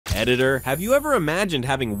editor? Have you ever imagined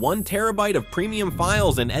having 1 terabyte of premium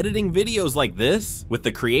files and editing videos like this? With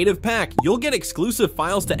the Creative Pack, you'll get exclusive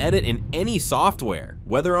files to edit in any software,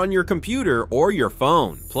 whether on your computer or your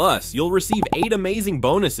phone. Plus, you'll receive 8 amazing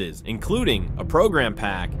bonuses, including a program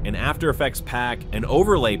pack, an After Effects pack, an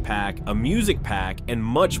overlay pack, a music pack, and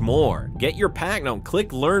much more. Get your pack now,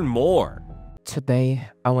 click learn more. Today,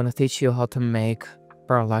 I want to teach you how to make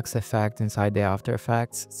parallax effect inside the After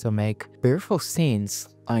Effects, so make beautiful scenes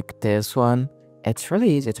like this one. It's really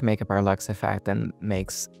easy to make a parallax effect and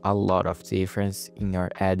makes a lot of difference in your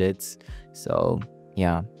edits. So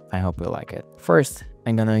yeah, I hope you like it. First,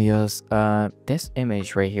 I'm gonna use this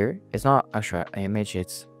image right here. It's not actually an image,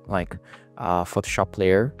 it's like a Photoshop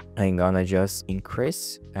layer. I'm gonna just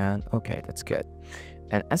increase, and okay, that's good.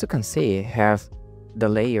 And as you can see, have the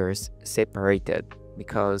layers separated,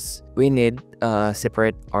 because we need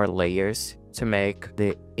separate our layers to make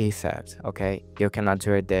the effect. Okay, you cannot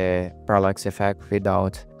do the parallax effect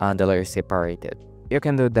without the layers separated. You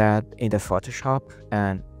can do that in the Photoshop,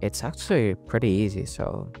 and it's actually pretty easy.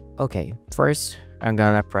 So okay, first I'm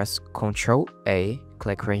gonna press Ctrl A,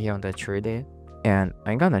 click right here on the 3D, and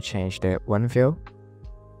I'm gonna change the one view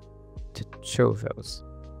to 2 views.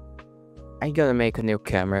 I'm gonna make a new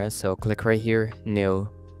camera, so click right here, new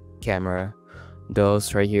camera.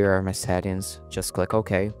 Those right here are my settings. Just click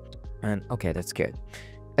OK, and okay, that's good.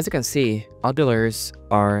 As you can see, all the layers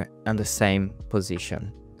are in the same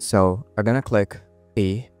position. So I'm gonna click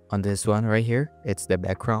P on this one right here. It's the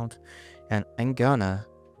background, and I'm gonna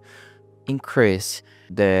increase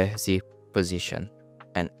the Z position.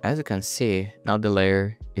 And as you can see, now the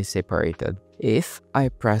layer is separated. If I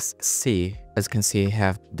press C, as you can see, I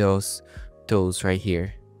have those tools right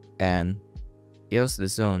here, and use the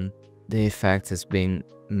zone, the effect has been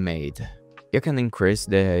made. You can increase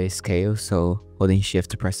the scale, so holding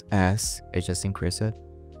shift to press S, it just increase it.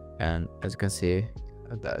 And as you can see,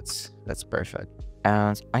 that's perfect.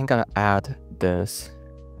 And I'm gonna add this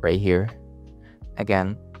right here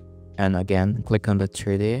again and again. Click on the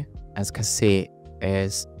 3D. As you can see,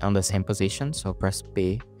 is on the same position, so press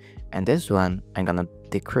B. And this one I'm gonna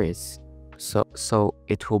decrease, so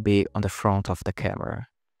it will be on the front of the camera.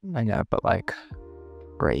 I'm gonna put like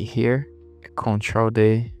right here, Ctrl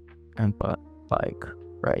D, and put like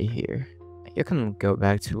right here. You can go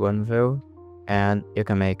back to one view, and you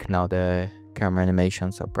can make now the camera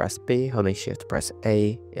animation. So press B, holding shift press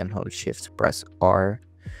A, and hold shift press R.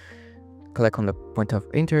 Click on the point of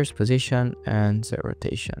interest, position, and the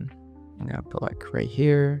rotation. I'm gonna put like right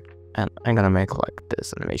here, and I'm gonna make like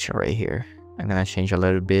this animation right here. I'm gonna change a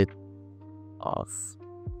little bit of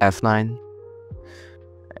F9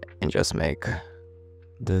 and just make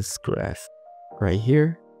this graph right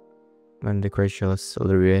here and decrease just a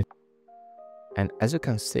little bit. And as you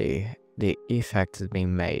can see, the effect is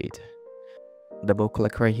being made. Double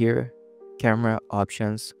click right here, camera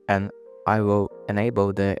options, and I will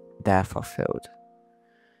enable the depth of field.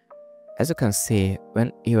 As you can see,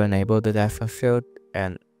 when you enable the depth of field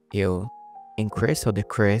and you increase or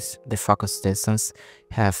decrease the focus distance,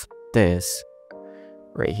 have this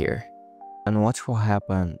right here. And what will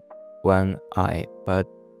happen when I put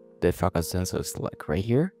the focus distance like right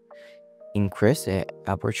here, increase the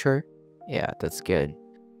aperture? Yeah, that's good.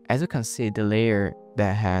 As you can see, the layer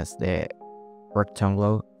that has the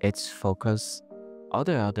rectangle, its focus, all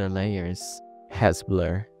the other layers has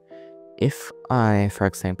blur. If I, for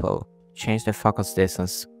example, change the focus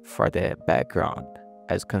distance for the background,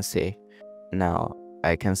 as you can see, now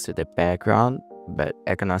I can see the background, but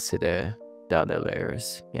I cannot see the other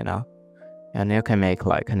layers, you know? And you can make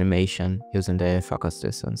like animation using the focus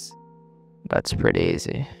distance. That's pretty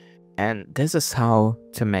easy. And this is how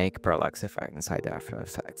to make parallax effect inside After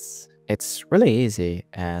Effects. It's really easy,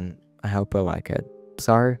 and I hope you like it.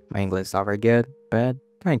 Sorry, my English is not very good, but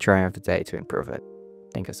I try every day to improve it.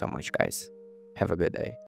 Thank you so much, guys. Have a good day.